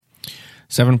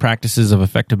7 Practices of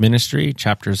Effective Ministry,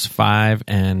 chapters 5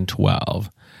 and 12.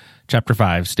 Chapter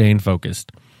 5, Staying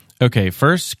Focused. Okay,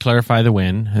 first, clarify the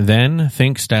win. Then,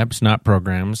 think steps, not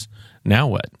programs. Now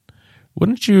what?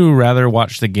 Wouldn't you rather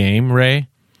watch the game, Ray?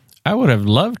 I would have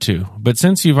loved to, but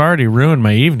since you've already ruined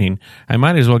my evening, I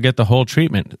might as well get the whole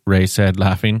treatment, Ray said,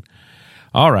 laughing.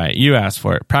 All right, you asked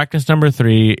for it. Practice number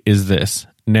 3 is this: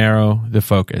 narrow the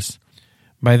focus.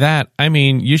 By that, I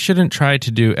mean you shouldn't try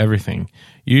to do everything.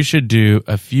 You should do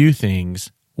a few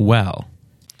things well.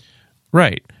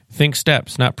 Right. Think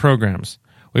steps, not programs.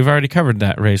 We've already covered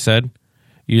that, Ray said.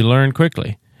 You learn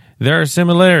quickly. There are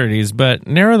similarities, but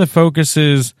narrow the focus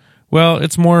is, well,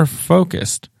 it's more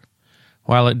focused.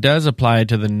 While it does apply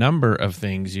to the number of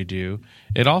things you do,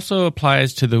 it also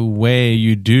applies to the way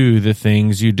you do the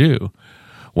things you do.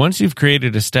 Once you've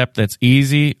created a step that's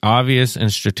easy, obvious,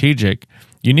 and strategic,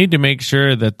 you need to make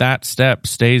sure that that step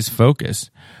stays focused.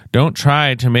 Don't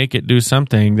try to make it do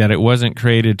something that it wasn't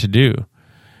created to do.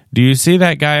 Do you see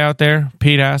that guy out there?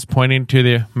 Pete asked, pointing to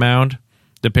the mound.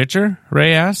 The pitcher?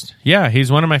 Ray asked. Yeah,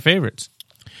 he's one of my favorites.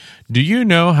 Do you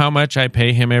know how much I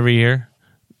pay him every year?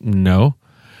 No.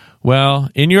 Well,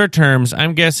 in your terms,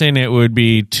 I'm guessing it would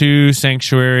be 2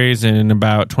 sanctuaries and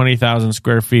about 20,000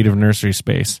 square feet of nursery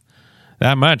space.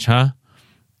 That much, huh?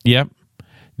 Yep.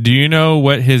 Do you know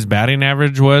what his batting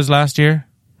average was last year?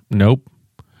 Nope.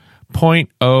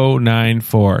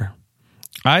 .094.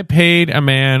 I paid a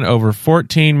man over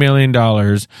 $14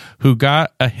 million who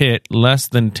got a hit less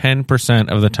than 10%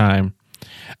 of the time.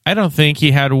 I don't think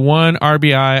he had 1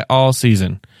 RBI all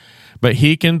season, but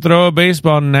he can throw a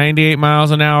baseball 98 miles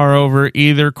an hour over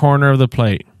either corner of the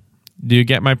plate. Do you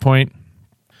get my point?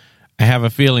 I have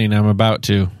a feeling I'm about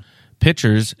to.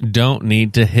 Pitchers don't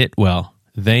need to hit well.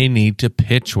 They need to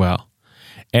pitch well.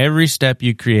 Every step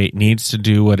you create needs to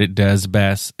do what it does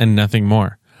best and nothing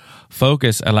more.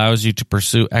 Focus allows you to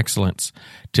pursue excellence,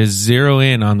 to zero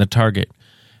in on the target.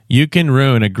 You can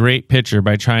ruin a great pitcher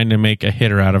by trying to make a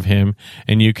hitter out of him,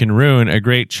 and you can ruin a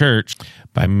great church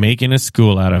by making a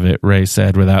school out of it, Ray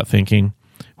said without thinking.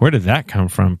 Where did that come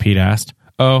from? Pete asked.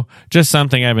 Oh, just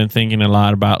something I've been thinking a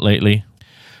lot about lately.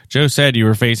 Joe said you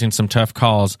were facing some tough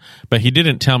calls, but he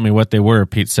didn't tell me what they were,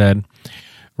 Pete said.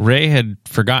 Ray had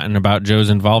forgotten about Joe's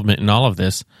involvement in all of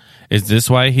this. Is this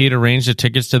why he had arranged the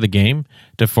tickets to the game?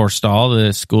 To forestall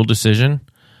the school decision?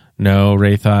 No,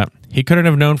 Ray thought. He couldn't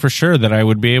have known for sure that I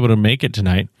would be able to make it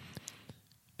tonight.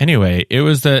 Anyway, it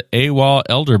was the AWOL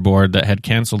Elder Board that had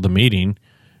canceled the meeting.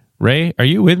 Ray, are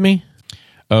you with me?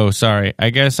 Oh, sorry.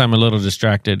 I guess I'm a little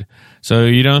distracted. So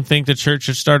you don't think the church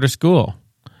should start a school?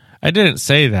 I didn't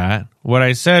say that. What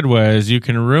I said was you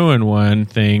can ruin one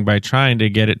thing by trying to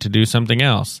get it to do something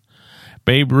else.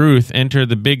 Babe Ruth entered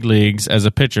the big leagues as a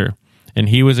pitcher, and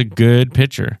he was a good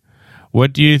pitcher.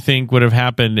 What do you think would have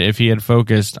happened if he had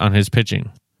focused on his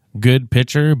pitching? Good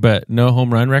pitcher, but no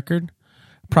home run record?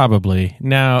 Probably.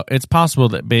 Now, it's possible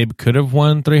that Babe could have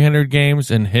won 300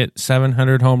 games and hit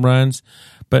 700 home runs,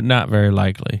 but not very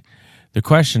likely. The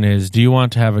question is, do you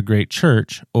want to have a great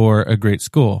church or a great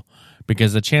school?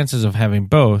 Because the chances of having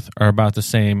both are about the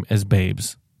same as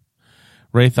Babe's.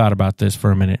 Ray thought about this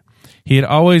for a minute. He had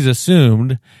always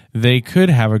assumed they could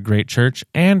have a great church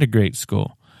and a great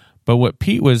school. But what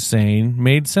Pete was saying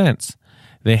made sense.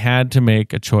 They had to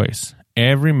make a choice.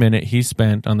 Every minute he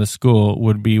spent on the school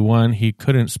would be one he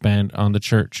couldn't spend on the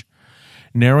church.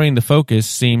 Narrowing the focus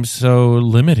seems so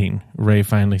limiting, Ray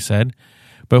finally said.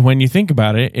 But when you think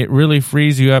about it, it really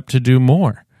frees you up to do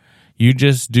more. You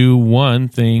just do one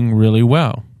thing really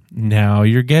well. Now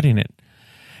you're getting it.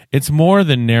 It's more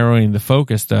than narrowing the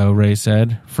focus, though, Ray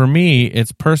said. For me,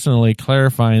 it's personally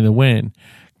clarifying the win.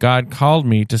 God called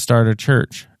me to start a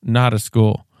church, not a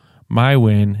school. My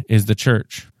win is the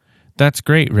church. That's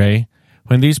great, Ray.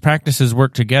 When these practices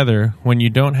work together, when you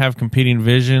don't have competing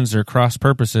visions or cross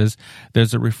purposes,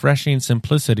 there's a refreshing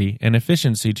simplicity and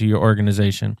efficiency to your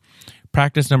organization.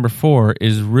 Practice number 4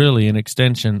 is really an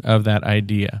extension of that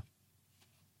idea.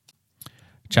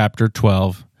 Chapter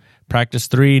 12. Practice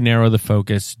 3, narrow the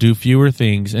focus. Do fewer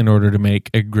things in order to make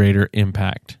a greater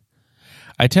impact.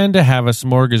 I tend to have a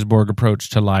smorgasbord approach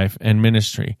to life and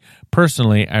ministry.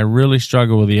 Personally, I really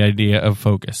struggle with the idea of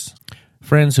focus.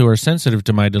 Friends who are sensitive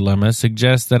to my dilemma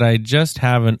suggest that I just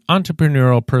have an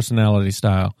entrepreneurial personality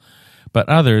style, but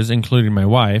others, including my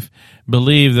wife,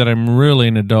 believe that I'm really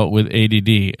an adult with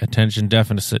ADD, attention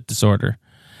deficit disorder,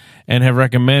 and have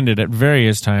recommended at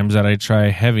various times that I try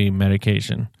heavy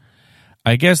medication.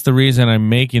 I guess the reason I'm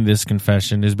making this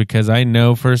confession is because I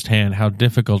know firsthand how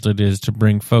difficult it is to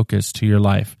bring focus to your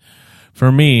life.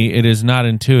 For me, it is not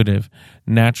intuitive,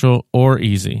 natural, or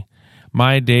easy.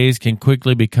 My days can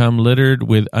quickly become littered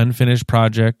with unfinished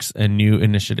projects and new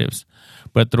initiatives.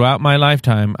 But throughout my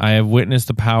lifetime, I have witnessed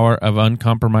the power of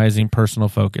uncompromising personal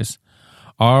focus.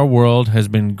 Our world has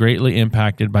been greatly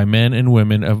impacted by men and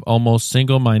women of almost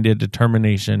single-minded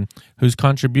determination whose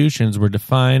contributions were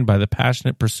defined by the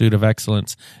passionate pursuit of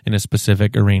excellence in a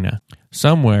specific arena.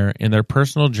 Somewhere in their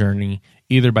personal journey,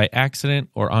 either by accident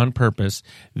or on purpose,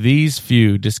 these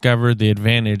few discovered the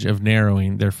advantage of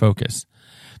narrowing their focus.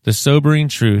 The sobering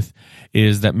truth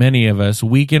is that many of us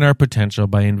weaken our potential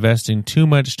by investing too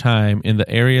much time in the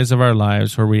areas of our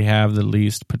lives where we have the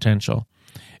least potential.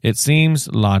 It seems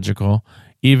logical,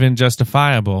 even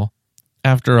justifiable.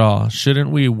 After all, shouldn't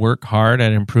we work hard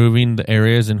at improving the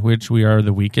areas in which we are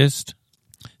the weakest?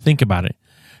 Think about it.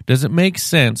 Does it make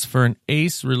sense for an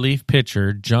ace relief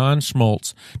pitcher, John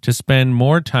Smoltz, to spend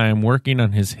more time working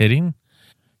on his hitting?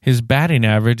 His batting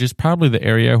average is probably the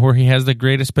area where he has the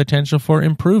greatest potential for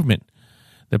improvement.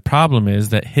 The problem is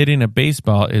that hitting a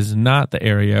baseball is not the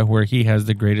area where he has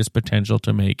the greatest potential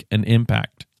to make an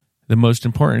impact. The most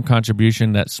important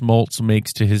contribution that Smoltz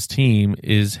makes to his team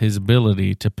is his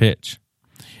ability to pitch.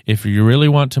 If you really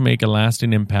want to make a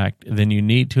lasting impact, then you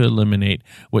need to eliminate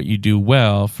what you do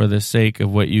well for the sake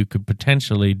of what you could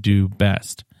potentially do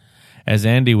best. As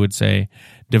Andy would say,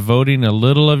 devoting a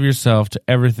little of yourself to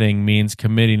everything means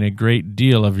committing a great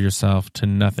deal of yourself to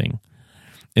nothing.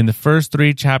 In the first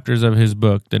 3 chapters of his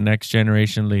book, The Next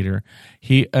Generation Leader,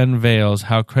 he unveils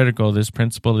how critical this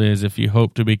principle is if you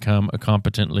hope to become a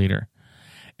competent leader.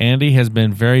 Andy has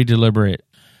been very deliberate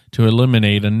to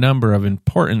eliminate a number of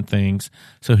important things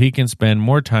so he can spend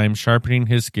more time sharpening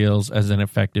his skills as an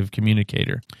effective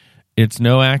communicator. It's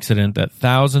no accident that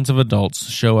thousands of adults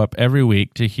show up every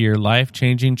week to hear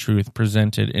life-changing truth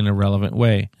presented in a relevant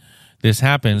way. This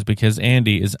happens because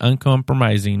Andy is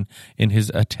uncompromising in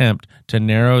his attempt to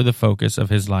narrow the focus of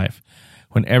his life.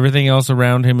 When everything else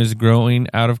around him is growing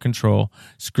out of control,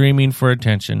 screaming for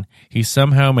attention, he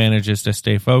somehow manages to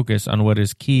stay focused on what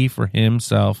is key for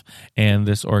himself and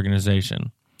this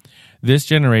organization. This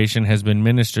generation has been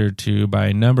ministered to by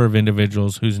a number of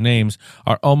individuals whose names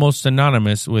are almost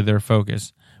synonymous with their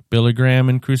focus. Billy Graham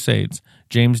and Crusades,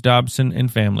 James Dobson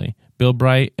and Family, Bill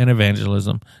Bright and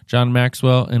Evangelism, John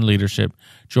Maxwell and Leadership,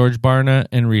 George Barna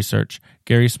and Research,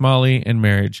 Gary Smalley and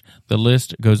Marriage. The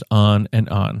list goes on and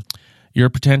on. Your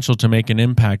potential to make an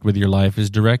impact with your life is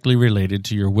directly related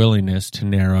to your willingness to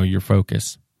narrow your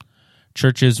focus.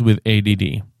 Churches with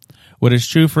ADD. What is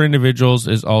true for individuals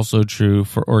is also true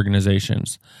for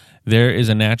organizations. There is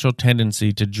a natural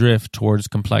tendency to drift towards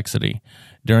complexity.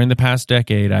 During the past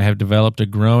decade, I have developed a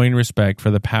growing respect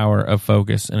for the power of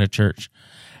focus in a church.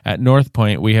 At North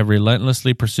Point, we have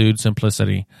relentlessly pursued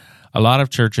simplicity. A lot of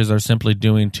churches are simply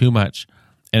doing too much,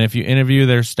 and if you interview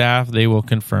their staff, they will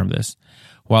confirm this.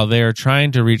 While they are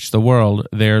trying to reach the world,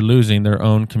 they are losing their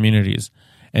own communities.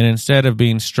 And instead of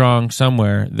being strong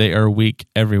somewhere, they are weak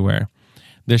everywhere.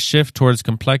 This shift towards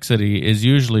complexity is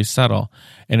usually subtle,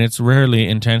 and it's rarely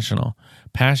intentional.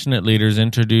 Passionate leaders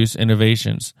introduce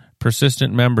innovations.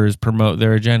 Persistent members promote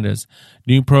their agendas.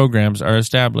 New programs are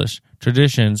established.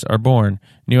 Traditions are born.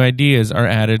 New ideas are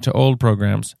added to old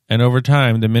programs. And over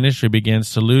time, the ministry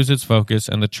begins to lose its focus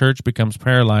and the church becomes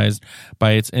paralyzed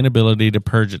by its inability to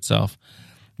purge itself.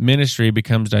 Ministry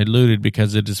becomes diluted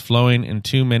because it is flowing in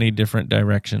too many different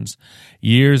directions.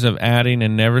 Years of adding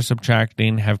and never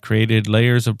subtracting have created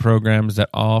layers of programs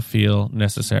that all feel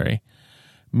necessary.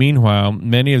 Meanwhile,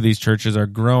 many of these churches are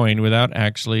growing without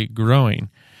actually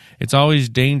growing. It's always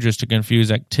dangerous to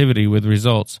confuse activity with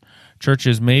results.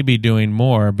 Churches may be doing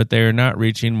more, but they are not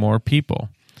reaching more people.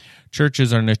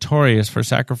 Churches are notorious for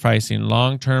sacrificing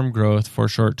long-term growth for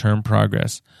short-term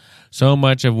progress. So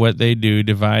much of what they do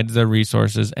divides their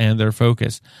resources and their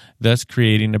focus, thus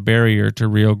creating a barrier to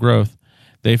real growth.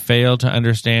 They fail to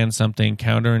understand something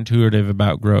counterintuitive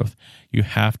about growth. You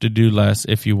have to do less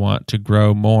if you want to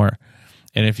grow more.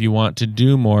 And if you want to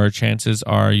do more, chances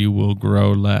are you will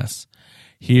grow less.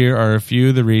 Here are a few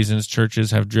of the reasons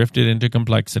churches have drifted into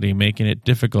complexity, making it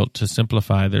difficult to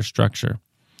simplify their structure.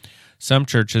 Some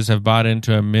churches have bought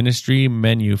into a ministry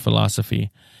menu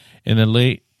philosophy. In the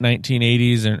late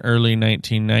 1980s and early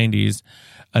 1990s,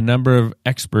 a number of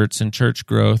experts in church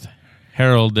growth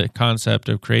herald the concept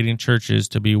of creating churches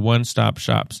to be one-stop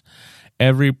shops.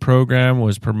 Every program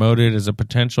was promoted as a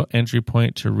potential entry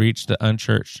point to reach the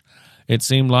unchurched. It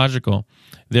seemed logical.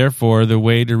 Therefore, the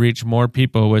way to reach more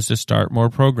people was to start more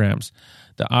programs.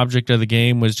 The object of the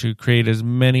game was to create as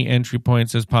many entry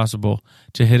points as possible,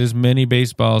 to hit as many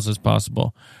baseballs as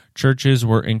possible. Churches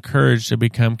were encouraged to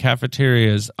become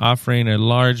cafeterias, offering a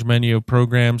large menu of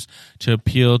programs to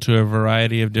appeal to a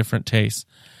variety of different tastes.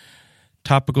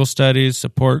 Topical studies,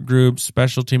 support groups,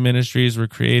 specialty ministries were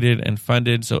created and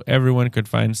funded so everyone could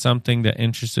find something that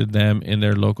interested them in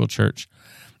their local church.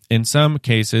 In some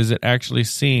cases, it actually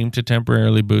seemed to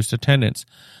temporarily boost attendance,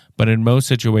 but in most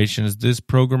situations, this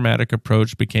programmatic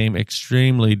approach became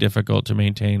extremely difficult to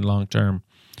maintain long term.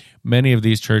 Many of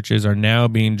these churches are now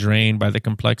being drained by the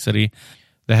complexity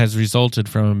that has resulted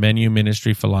from a menu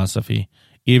ministry philosophy.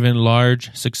 Even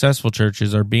large, successful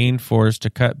churches are being forced to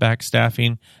cut back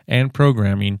staffing and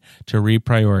programming to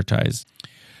reprioritize.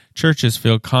 Churches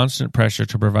feel constant pressure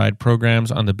to provide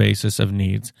programs on the basis of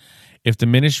needs. If the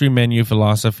ministry menu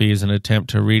philosophy is an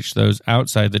attempt to reach those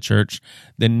outside the church,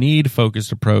 the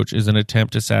need-focused approach is an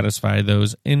attempt to satisfy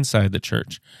those inside the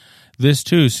church. This,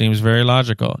 too, seems very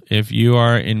logical. If you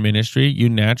are in ministry, you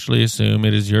naturally assume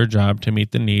it is your job to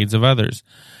meet the needs of others.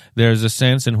 There is a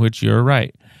sense in which you are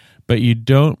right. But you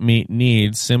don't meet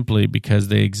needs simply because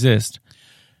they exist.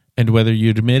 And whether you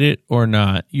admit it or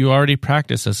not, you already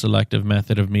practice a selective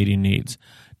method of meeting needs.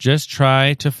 Just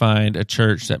try to find a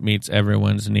church that meets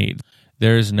everyone's needs.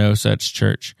 There is no such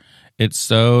church. It's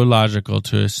so logical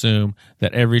to assume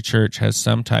that every church has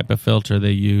some type of filter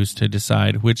they use to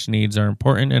decide which needs are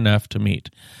important enough to meet.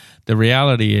 The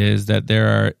reality is that there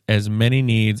are as many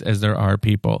needs as there are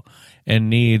people, and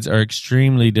needs are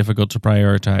extremely difficult to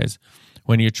prioritize.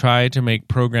 When you try to make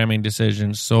programming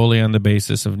decisions solely on the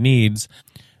basis of needs,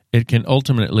 it can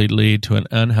ultimately lead to an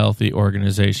unhealthy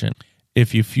organization.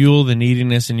 If you fuel the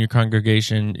neediness in your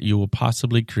congregation, you will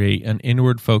possibly create an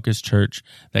inward-focused church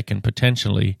that can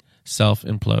potentially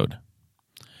self-implode.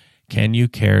 Can you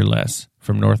care less?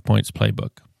 From North Point's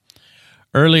Playbook.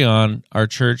 Early on, our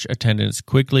church attendance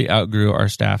quickly outgrew our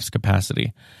staff's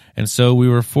capacity, and so we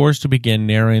were forced to begin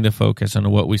narrowing the focus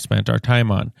on what we spent our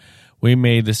time on. We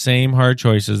made the same hard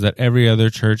choices that every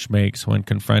other church makes when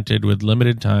confronted with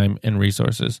limited time and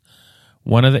resources.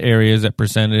 One of the areas that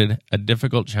presented a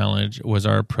difficult challenge was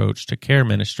our approach to care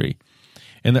ministry.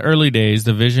 In the early days,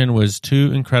 the vision was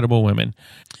two incredible women,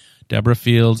 Deborah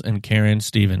Fields and Karen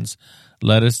Stevens,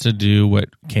 led us to do what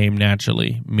came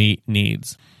naturally, meet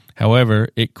needs. However,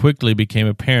 it quickly became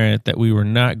apparent that we were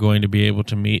not going to be able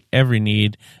to meet every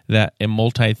need that a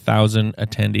multi-thousand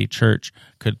attendee church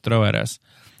could throw at us.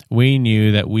 We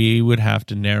knew that we would have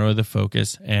to narrow the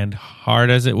focus and, hard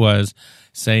as it was,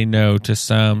 say no to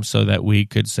some so that we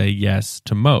could say yes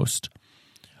to most.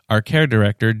 Our care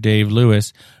director, Dave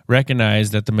Lewis,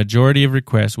 recognized that the majority of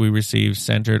requests we received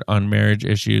centered on marriage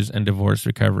issues and divorce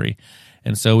recovery,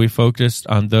 and so we focused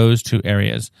on those two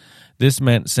areas. This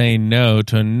meant saying no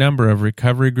to a number of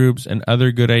recovery groups and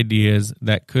other good ideas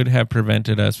that could have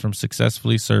prevented us from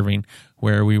successfully serving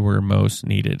where we were most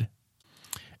needed.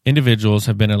 Individuals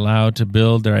have been allowed to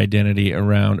build their identity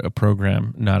around a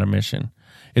program, not a mission.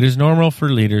 It is normal for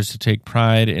leaders to take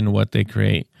pride in what they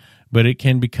create, but it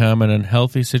can become an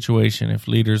unhealthy situation if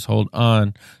leaders hold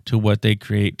on to what they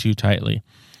create too tightly.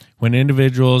 When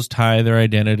individuals tie their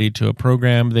identity to a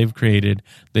program they've created,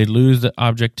 they lose the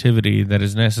objectivity that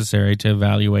is necessary to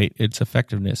evaluate its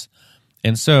effectiveness.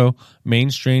 And so,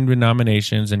 mainstream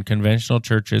denominations and conventional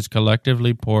churches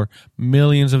collectively pour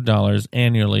millions of dollars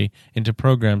annually into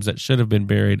programs that should have been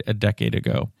buried a decade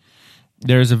ago.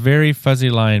 There is a very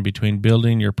fuzzy line between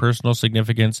building your personal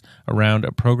significance around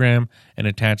a program and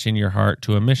attaching your heart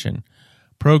to a mission.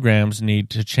 Programs need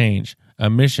to change.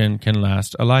 A mission can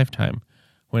last a lifetime.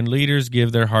 When leaders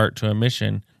give their heart to a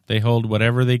mission, they hold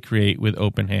whatever they create with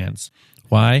open hands.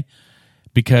 Why?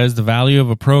 Because the value of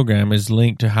a program is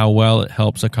linked to how well it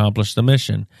helps accomplish the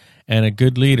mission, and a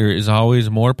good leader is always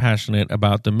more passionate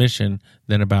about the mission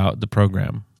than about the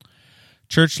program.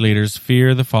 Church leaders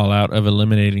fear the fallout of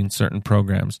eliminating certain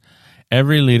programs.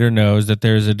 Every leader knows that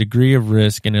there is a degree of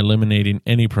risk in eliminating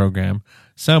any program.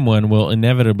 Someone will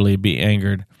inevitably be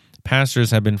angered.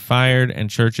 Pastors have been fired and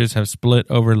churches have split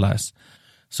over less.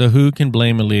 So who can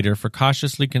blame a leader for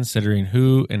cautiously considering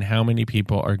who and how many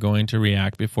people are going to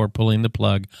react before pulling the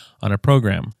plug on a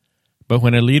program? But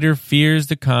when a leader fears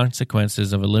the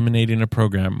consequences of eliminating a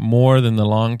program more than the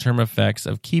long-term effects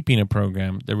of keeping a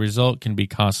program, the result can be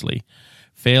costly.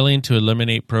 Failing to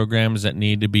eliminate programs that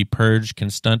need to be purged can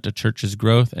stunt a church's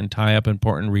growth and tie up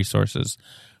important resources.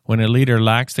 When a leader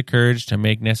lacks the courage to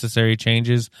make necessary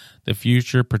changes, the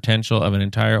future potential of an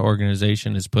entire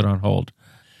organization is put on hold.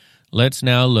 Let's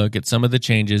now look at some of the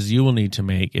changes you will need to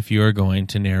make if you are going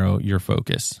to narrow your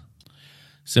focus.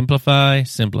 Simplify,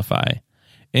 simplify.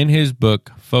 In his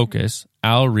book, Focus,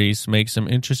 Al Ries makes some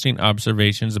interesting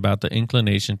observations about the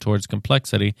inclination towards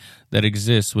complexity that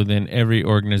exists within every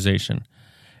organization.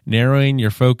 Narrowing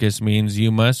your focus means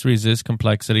you must resist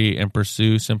complexity and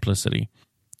pursue simplicity.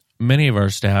 Many of our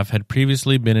staff had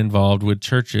previously been involved with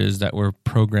churches that were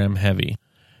program heavy,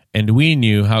 and we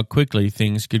knew how quickly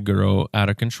things could grow out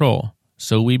of control,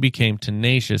 so we became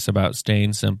tenacious about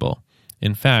staying simple.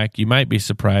 In fact, you might be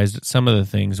surprised at some of the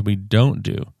things we don't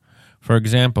do. For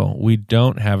example, we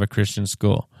don't have a Christian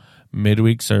school,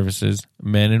 midweek services,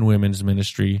 men and women's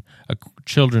ministry, a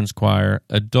children's choir,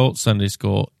 adult Sunday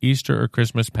school, Easter or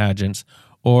Christmas pageants,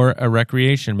 or a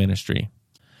recreation ministry.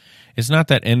 It's not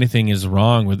that anything is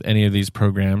wrong with any of these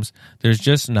programs. There's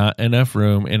just not enough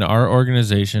room in our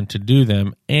organization to do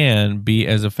them and be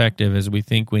as effective as we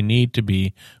think we need to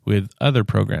be with other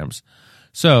programs.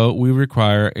 So we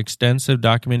require extensive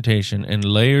documentation and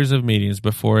layers of meetings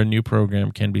before a new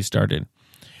program can be started.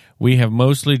 We have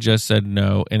mostly just said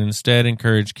no and instead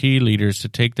encourage key leaders to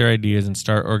take their ideas and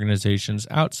start organizations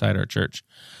outside our church.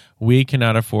 We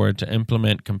cannot afford to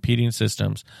implement competing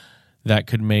systems that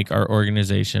could make our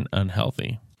organization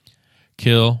unhealthy.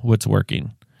 Kill what's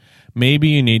working. Maybe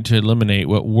you need to eliminate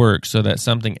what works so that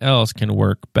something else can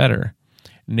work better.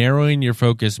 Narrowing your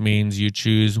focus means you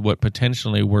choose what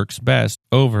potentially works best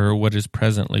over what is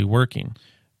presently working.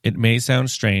 It may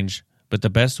sound strange, but the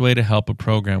best way to help a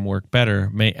program work better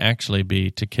may actually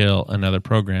be to kill another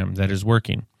program that is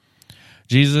working.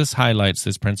 Jesus highlights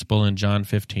this principle in John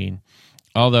 15.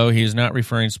 Although he is not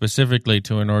referring specifically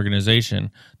to an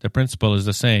organization, the principle is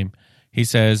the same. He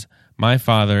says, "My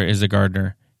Father is a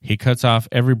gardener. He cuts off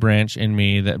every branch in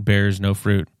me that bears no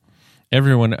fruit."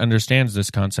 Everyone understands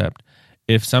this concept.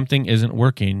 If something isn't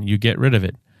working, you get rid of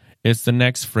it. It's the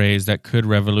next phrase that could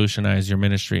revolutionize your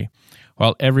ministry.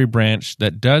 While every branch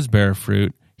that does bear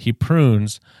fruit, he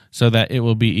prunes so that it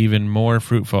will be even more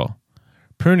fruitful.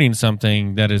 Pruning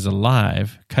something that is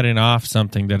alive, cutting off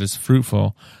something that is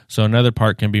fruitful so another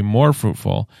part can be more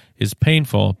fruitful, is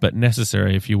painful but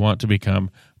necessary if you want to become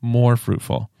more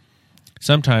fruitful.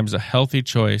 Sometimes a healthy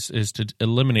choice is to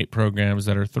eliminate programs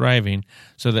that are thriving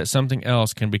so that something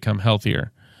else can become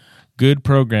healthier. Good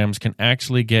programs can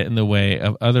actually get in the way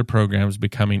of other programs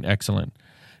becoming excellent.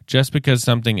 Just because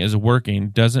something is working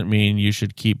doesn't mean you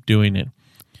should keep doing it.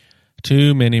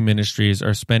 Too many ministries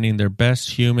are spending their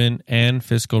best human and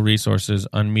fiscal resources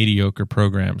on mediocre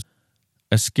programs.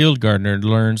 A skilled gardener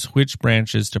learns which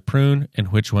branches to prune and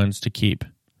which ones to keep.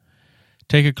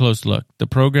 Take a close look. The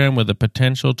program with the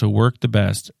potential to work the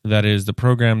best, that is, the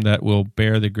program that will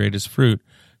bear the greatest fruit,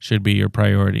 should be your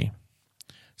priority.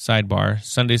 Sidebar,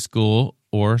 Sunday school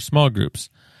or small groups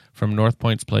from North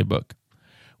Point's playbook.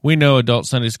 We know adult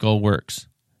Sunday school works.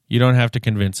 You don't have to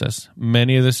convince us.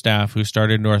 Many of the staff who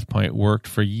started North Point worked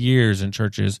for years in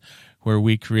churches where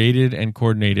we created and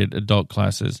coordinated adult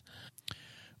classes.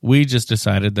 We just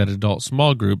decided that adult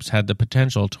small groups had the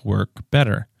potential to work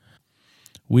better.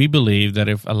 We believe that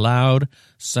if allowed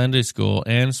Sunday school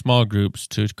and small groups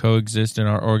to coexist in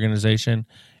our organization,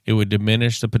 it would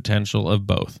diminish the potential of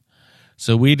both.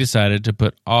 So we decided to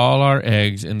put all our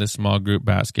eggs in the small group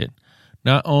basket.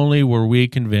 Not only were we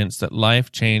convinced that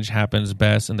life change happens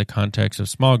best in the context of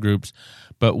small groups,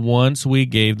 but once we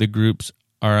gave the groups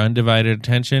our undivided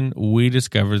attention, we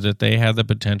discovered that they had the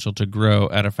potential to grow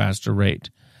at a faster rate.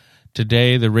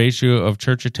 Today, the ratio of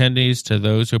church attendees to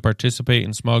those who participate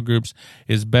in small groups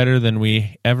is better than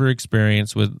we ever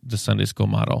experienced with the Sunday school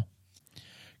model.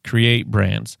 Create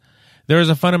brands. There is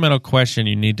a fundamental question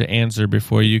you need to answer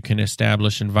before you can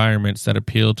establish environments that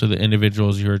appeal to the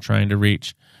individuals you are trying to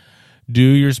reach. Do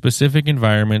your specific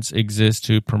environments exist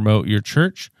to promote your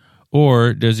church,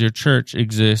 or does your church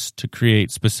exist to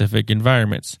create specific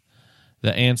environments?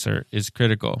 The answer is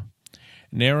critical.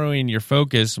 Narrowing your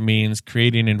focus means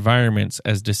creating environments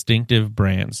as distinctive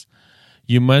brands.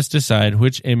 You must decide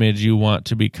which image you want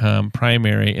to become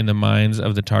primary in the minds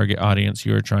of the target audience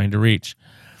you are trying to reach.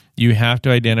 You have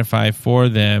to identify for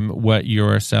them what you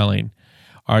are selling.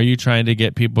 Are you trying to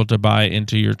get people to buy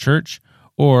into your church,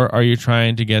 or are you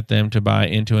trying to get them to buy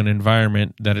into an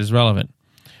environment that is relevant?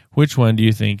 Which one do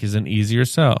you think is an easier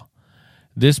sell?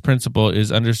 This principle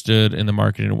is understood in the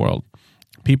marketing world.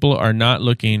 People are not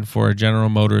looking for a General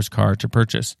Motors car to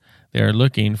purchase. They are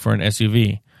looking for an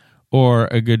SUV or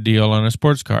a good deal on a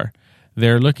sports car. They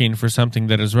are looking for something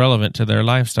that is relevant to their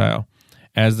lifestyle.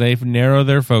 As they narrow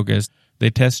their focus, they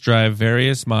test drive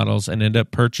various models and end up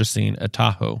purchasing a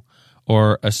Tahoe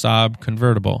or a Saab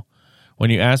convertible. When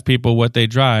you ask people what they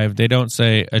drive, they don't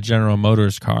say a General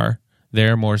Motors car.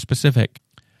 They're more specific.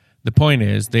 The point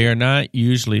is, they are not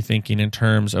usually thinking in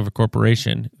terms of a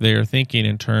corporation. They are thinking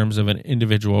in terms of an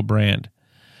individual brand.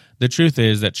 The truth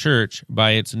is that church,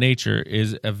 by its nature,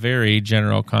 is a very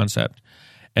general concept.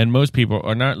 And most people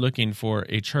are not looking for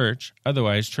a church.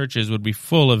 Otherwise, churches would be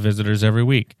full of visitors every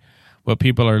week. What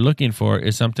people are looking for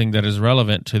is something that is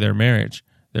relevant to their marriage,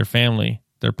 their family,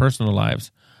 their personal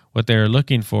lives. What they are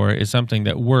looking for is something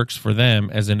that works for them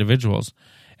as individuals,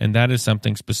 and that is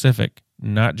something specific,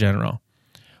 not general.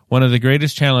 One of the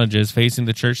greatest challenges facing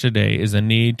the church today is a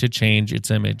need to change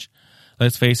its image.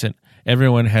 Let's face it,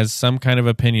 everyone has some kind of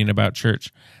opinion about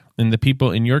church, and the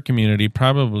people in your community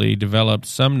probably developed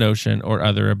some notion or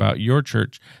other about your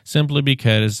church simply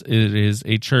because it is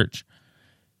a church.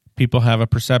 People have a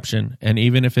perception, and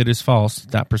even if it is false,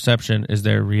 that perception is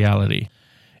their reality.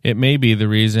 It may be the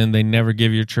reason they never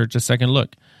give your church a second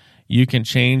look. You can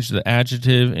change the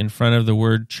adjective in front of the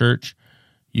word church.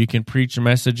 You can preach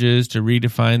messages to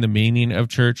redefine the meaning of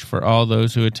church for all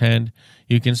those who attend.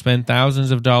 You can spend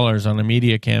thousands of dollars on a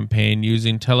media campaign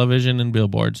using television and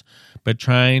billboards, but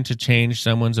trying to change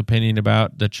someone's opinion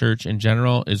about the church in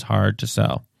general is hard to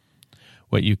sell.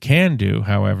 What you can do,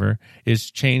 however,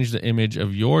 is change the image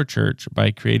of your church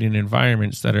by creating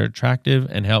environments that are attractive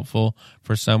and helpful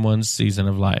for someone's season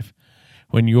of life.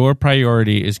 When your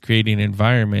priority is creating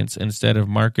environments instead of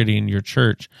marketing your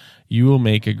church, you will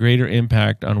make a greater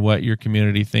impact on what your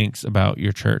community thinks about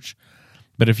your church.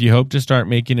 But if you hope to start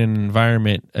making an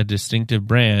environment a distinctive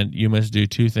brand, you must do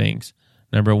two things.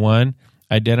 Number one,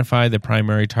 identify the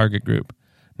primary target group.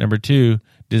 Number two,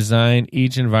 design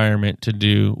each environment to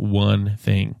do one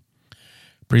thing.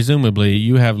 Presumably,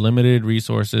 you have limited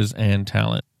resources and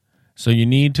talent. So you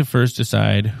need to first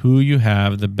decide who you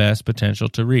have the best potential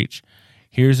to reach.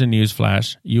 Here's a news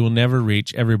flash. You will never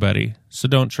reach everybody, so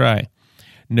don't try.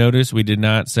 Notice we did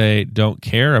not say don't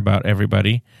care about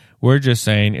everybody. We're just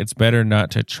saying it's better not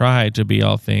to try to be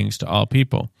all things to all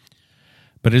people.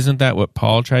 But isn't that what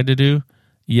Paul tried to do?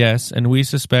 Yes, and we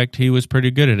suspect he was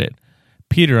pretty good at it.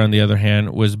 Peter, on the other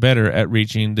hand, was better at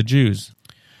reaching the Jews.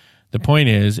 The point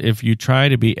is, if you try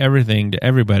to be everything to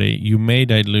everybody, you may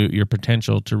dilute your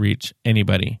potential to reach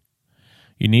anybody.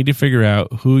 You need to figure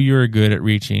out who you're good at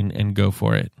reaching and go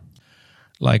for it.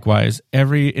 Likewise,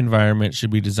 every environment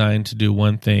should be designed to do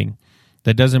one thing.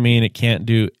 That doesn't mean it can't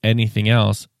do anything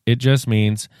else. It just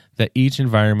means that each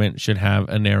environment should have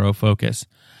a narrow focus.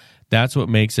 That's what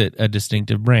makes it a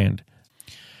distinctive brand.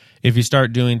 If you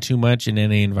start doing too much in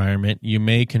any environment, you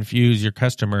may confuse your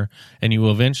customer and you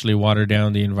will eventually water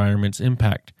down the environment's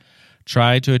impact.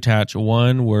 Try to attach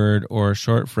one word or a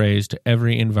short phrase to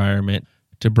every environment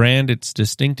to brand its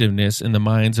distinctiveness in the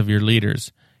minds of your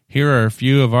leaders. Here are a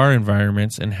few of our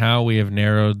environments and how we have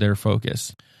narrowed their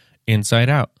focus. Inside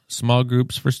Out, small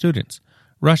groups for students.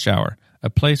 Rush Hour, a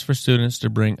place for students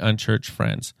to bring unchurched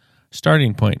friends.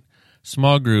 Starting Point,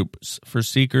 small groups for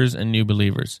seekers and new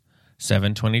believers.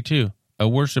 722, a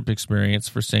worship experience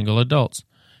for single adults.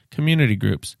 Community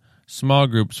groups, small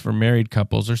groups for married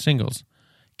couples or singles.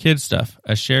 Kid Stuff,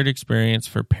 a shared experience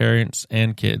for parents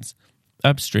and kids.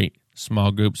 Upstreet,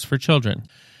 small groups for children.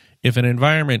 If an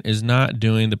environment is not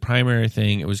doing the primary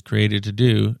thing it was created to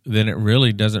do, then it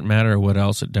really doesn't matter what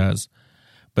else it does.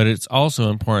 But it's also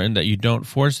important that you don't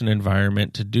force an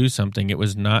environment to do something it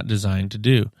was not designed to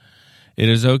do. It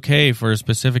is okay for a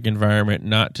specific environment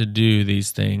not to do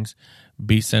these things.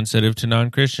 Be sensitive to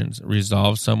non-Christians,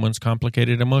 resolve someone's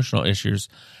complicated emotional issues,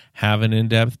 have an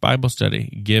in-depth Bible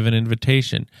study, give an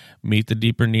invitation, meet the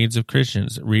deeper needs of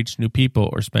Christians, reach new people,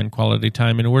 or spend quality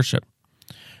time in worship.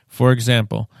 For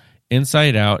example,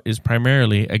 Inside Out is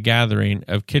primarily a gathering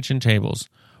of kitchen tables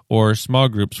or small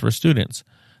groups for students,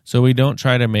 so we don't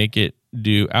try to make it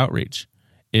do outreach.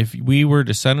 If we were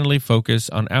to suddenly focus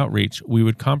on outreach, we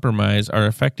would compromise our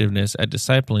effectiveness at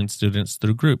discipling students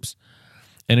through groups.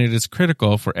 And it is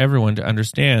critical for everyone to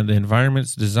understand the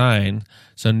environment's design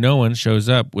so no one shows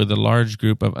up with a large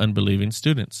group of unbelieving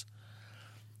students.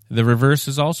 The reverse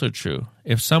is also true.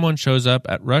 If someone shows up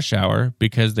at rush hour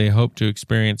because they hope to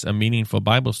experience a meaningful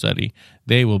Bible study,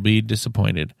 they will be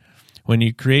disappointed. When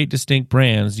you create distinct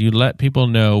brands, you let people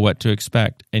know what to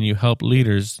expect, and you help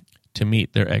leaders to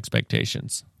meet their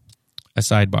expectations. A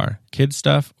sidebar, Kid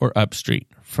Stuff or Upstreet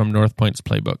from North Point's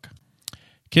playbook.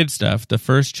 Kid Stuff, the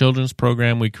first children's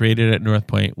program we created at North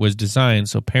Point, was designed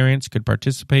so parents could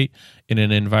participate in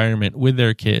an environment with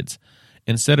their kids.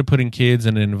 Instead of putting kids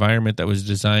in an environment that was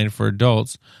designed for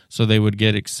adults so they would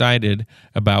get excited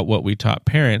about what we taught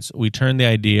parents, we turned the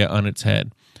idea on its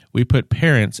head. We put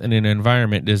parents in an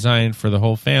environment designed for the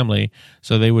whole family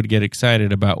so they would get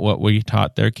excited about what we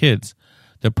taught their kids.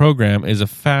 The program is a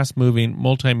fast-moving,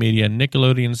 multimedia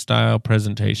Nickelodeon-style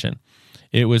presentation.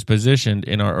 It was positioned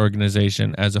in our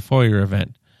organization as a foyer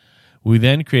event. We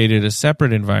then created a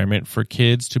separate environment for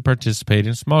kids to participate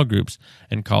in small groups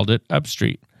and called it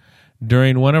Upstreet.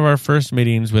 During one of our first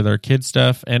meetings with our Kid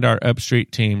Stuff and our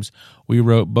Upstreet teams, we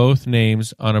wrote both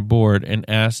names on a board and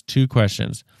asked 2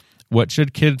 questions. What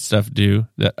should Kid Stuff do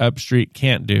that Upstreet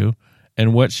can't do?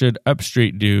 And what should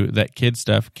Upstreet do that Kid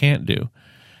Stuff can't do?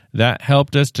 That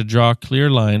helped us to draw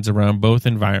clear lines around both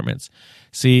environments.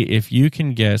 See if you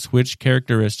can guess which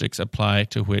characteristics apply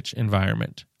to which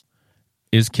environment.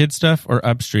 Is Kid Stuff or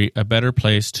Upstreet a better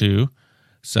place to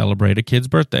celebrate a kid's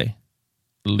birthday,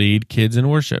 lead kids in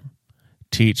worship,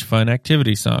 teach fun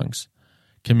activity songs,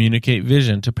 communicate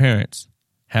vision to parents,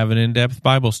 have an in-depth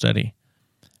Bible study,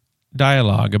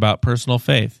 dialogue about personal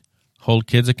faith, hold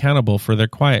kids accountable for their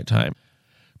quiet time,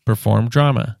 perform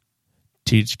drama,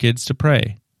 teach kids to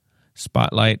pray,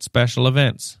 spotlight special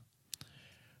events?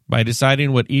 By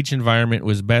deciding what each environment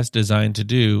was best designed to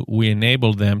do, we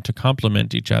enabled them to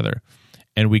complement each other,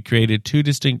 and we created 2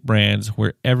 distinct brands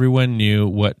where everyone knew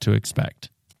what to expect.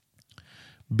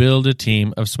 Build a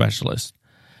team of specialists.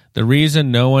 The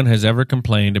reason no one has ever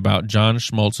complained about John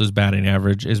Schmaltz's batting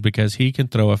average is because he can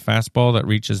throw a fastball that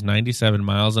reaches 97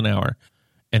 miles an hour,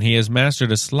 and he has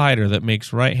mastered a slider that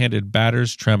makes right-handed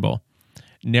batters tremble.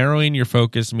 Narrowing your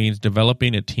focus means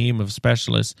developing a team of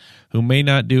specialists who may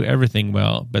not do everything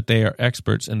well, but they are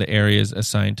experts in the areas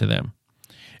assigned to them.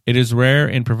 It is rare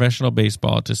in professional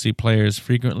baseball to see players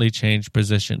frequently change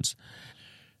positions.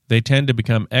 They tend to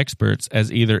become experts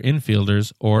as either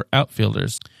infielders or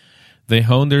outfielders. They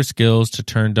hone their skills to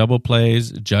turn double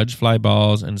plays, judge fly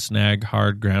balls, and snag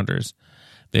hard grounders.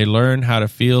 They learn how to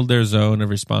field their zone of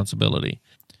responsibility.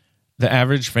 The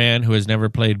average fan who has never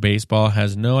played baseball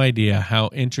has no idea how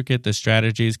intricate the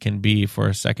strategies can be for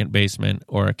a second baseman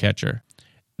or a catcher.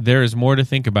 There is more to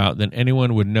think about than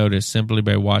anyone would notice simply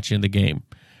by watching the game.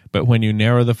 But when you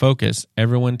narrow the focus,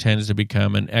 everyone tends to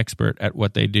become an expert at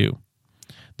what they do.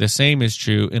 The same is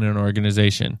true in an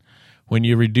organization. When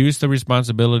you reduce the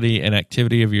responsibility and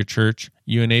activity of your church,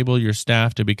 you enable your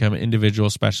staff to become individual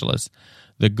specialists.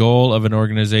 The goal of an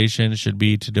organization should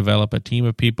be to develop a team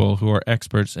of people who are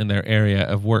experts in their area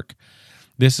of work.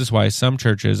 This is why some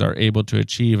churches are able to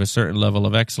achieve a certain level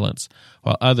of excellence,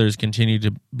 while others continue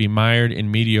to be mired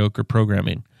in mediocre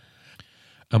programming.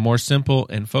 A more simple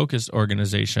and focused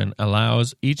organization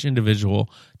allows each individual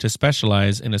to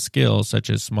specialize in a skill such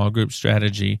as small group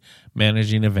strategy,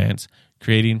 managing events,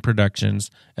 creating productions,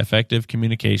 effective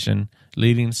communication,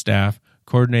 leading staff,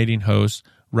 coordinating hosts,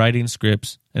 writing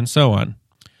scripts, and so on.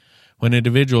 When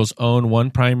individuals own one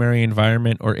primary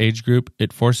environment or age group,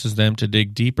 it forces them to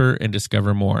dig deeper and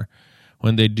discover more.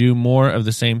 When they do more of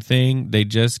the same thing, they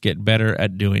just get better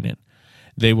at doing it.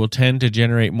 They will tend to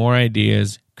generate more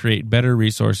ideas, create better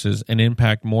resources, and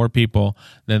impact more people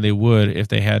than they would if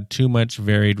they had too much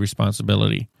varied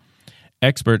responsibility.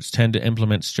 Experts tend to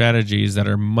implement strategies that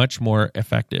are much more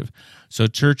effective, so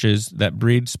churches that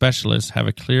breed specialists have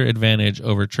a clear advantage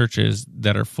over churches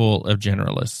that are full of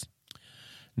generalists.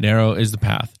 Narrow is the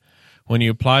path. When you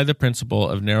apply the principle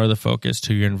of narrow the focus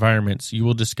to your environments, you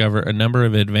will discover a number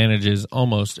of advantages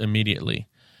almost immediately.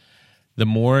 The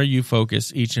more you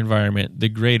focus each environment, the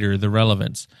greater the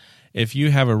relevance. If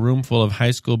you have a room full of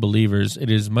high school believers,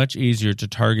 it is much easier to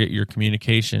target your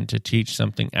communication to teach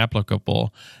something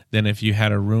applicable than if you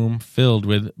had a room filled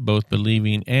with both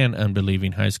believing and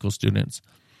unbelieving high school students.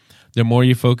 The more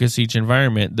you focus each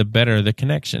environment, the better the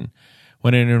connection.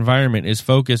 When an environment is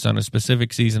focused on a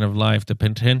specific season of life, the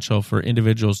potential for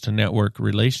individuals to network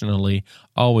relationally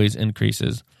always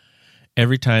increases.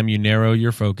 Every time you narrow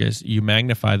your focus, you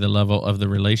magnify the level of the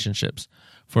relationships.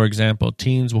 For example,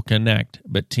 teens will connect,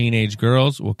 but teenage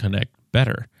girls will connect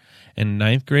better, and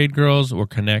 9th grade girls will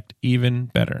connect even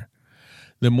better.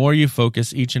 The more you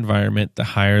focus each environment, the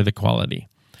higher the quality.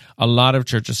 A lot of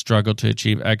churches struggle to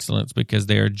achieve excellence because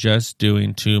they are just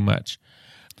doing too much.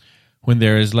 When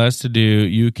there is less to do,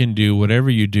 you can do whatever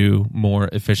you do more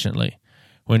efficiently.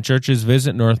 When churches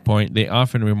visit North Point, they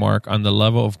often remark on the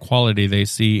level of quality they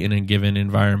see in a given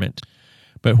environment.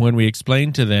 But when we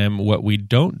explain to them what we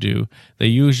don't do, they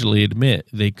usually admit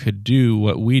they could do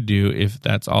what we do if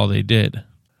that's all they did.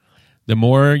 The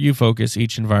more you focus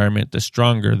each environment, the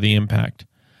stronger the impact.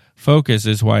 Focus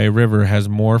is why a river has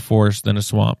more force than a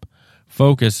swamp.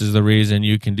 Focus is the reason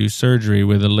you can do surgery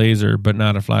with a laser but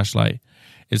not a flashlight.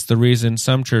 It's the reason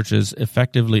some churches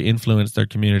effectively influence their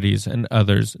communities and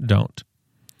others don't.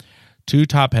 Too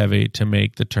top-heavy to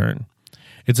make the turn.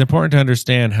 It's important to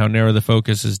understand how narrow the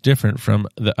focus is different from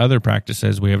the other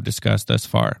practices we have discussed thus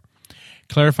far.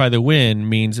 Clarify the win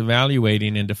means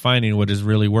evaluating and defining what is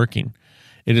really working.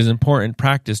 It is important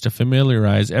practice to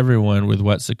familiarize everyone with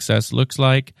what success looks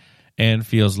like and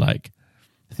feels like.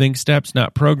 Think Steps,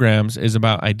 Not Programs is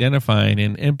about identifying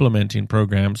and implementing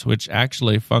programs which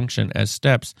actually function as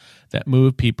steps that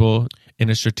move people in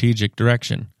a strategic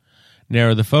direction.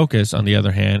 Narrow the Focus, on the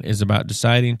other hand, is about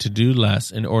deciding to do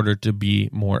less in order to be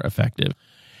more effective.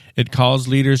 It calls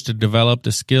leaders to develop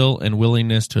the skill and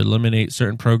willingness to eliminate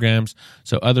certain programs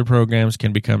so other programs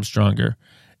can become stronger.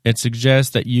 It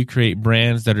suggests that you create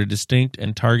brands that are distinct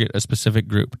and target a specific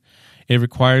group. It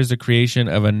requires the creation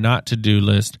of a not-to-do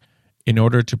list in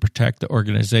order to protect the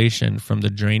organization from the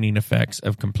draining effects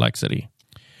of complexity.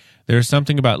 There is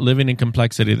something about living in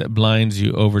complexity that blinds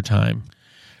you over time.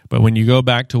 But when you go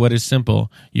back to what is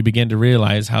simple, you begin to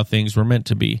realize how things were meant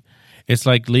to be. It's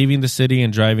like leaving the city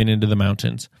and driving into the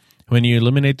mountains. When you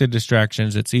eliminate the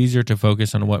distractions, it's easier to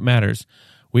focus on what matters.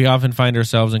 We often find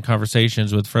ourselves in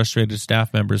conversations with frustrated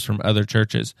staff members from other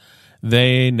churches.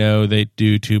 They know they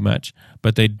do too much,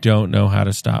 but they don't know how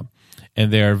to stop.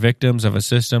 And they are victims of a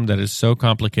system that is so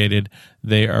complicated,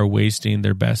 they are wasting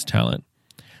their best talent.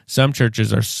 Some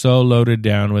churches are so loaded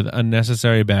down with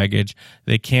unnecessary baggage,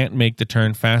 they can't make the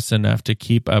turn fast enough to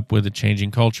keep up with the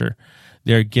changing culture.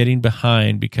 They're getting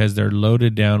behind because they're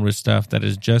loaded down with stuff that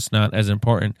is just not as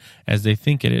important as they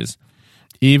think it is.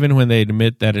 Even when they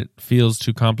admit that it feels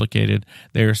too complicated,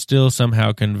 they are still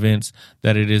somehow convinced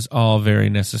that it is all very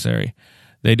necessary.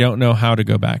 They don't know how to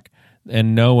go back,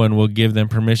 and no one will give them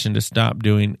permission to stop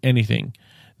doing anything.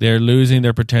 They are losing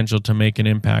their potential to make an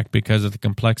impact because of the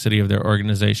complexity of their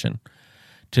organization.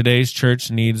 Today's church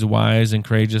needs wise and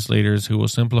courageous leaders who will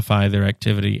simplify their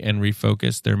activity and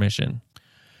refocus their mission.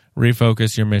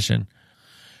 Refocus your mission.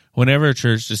 Whenever a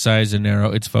church decides to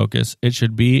narrow its focus, it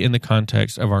should be in the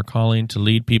context of our calling to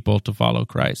lead people to follow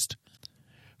Christ.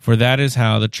 For that is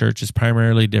how the church is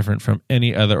primarily different from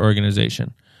any other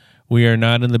organization. We are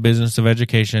not in the business of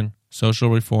education, social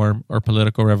reform, or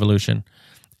political revolution.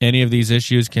 Any of these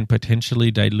issues can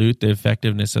potentially dilute the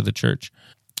effectiveness of the church.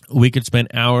 We could spend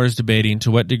hours debating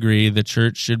to what degree the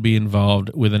church should be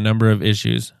involved with a number of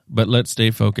issues, but let's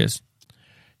stay focused.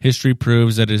 History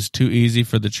proves that it is too easy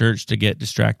for the church to get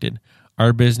distracted.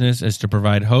 Our business is to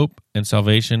provide hope and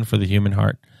salvation for the human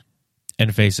heart.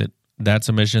 And face it, that's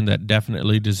a mission that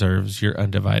definitely deserves your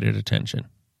undivided attention.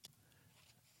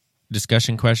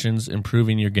 Discussion questions,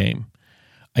 improving your game.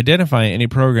 Identify any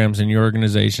programs in your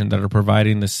organization that are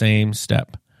providing the same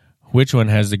step. Which one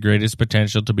has the greatest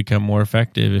potential to become more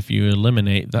effective if you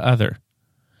eliminate the other?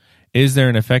 Is there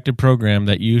an effective program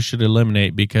that you should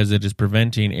eliminate because it is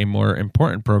preventing a more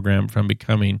important program from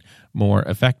becoming more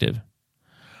effective?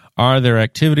 Are there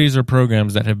activities or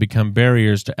programs that have become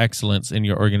barriers to excellence in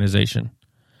your organization?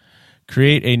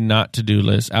 Create a not-to-do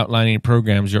list outlining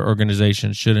programs your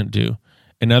organization shouldn't do.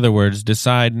 In other words,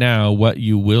 decide now what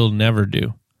you will never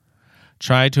do.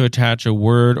 Try to attach a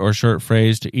word or short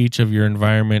phrase to each of your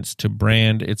environments to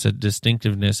brand its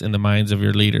distinctiveness in the minds of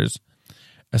your leaders.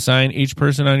 Assign each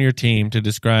person on your team to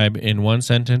describe in one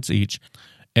sentence each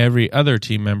every other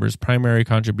team member's primary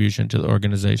contribution to the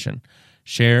organization.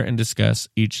 Share and discuss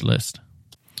each list.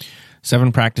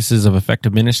 7 Practices of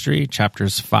Effective Ministry,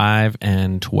 Chapters 5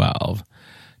 and 12.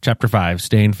 Chapter 5,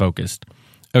 Staying Focused.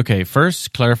 Okay,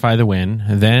 first, clarify the when.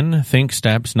 Then, think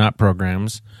steps, not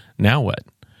programs. Now what?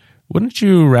 Wouldn't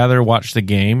you rather watch the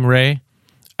game, Ray?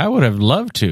 I would have loved to.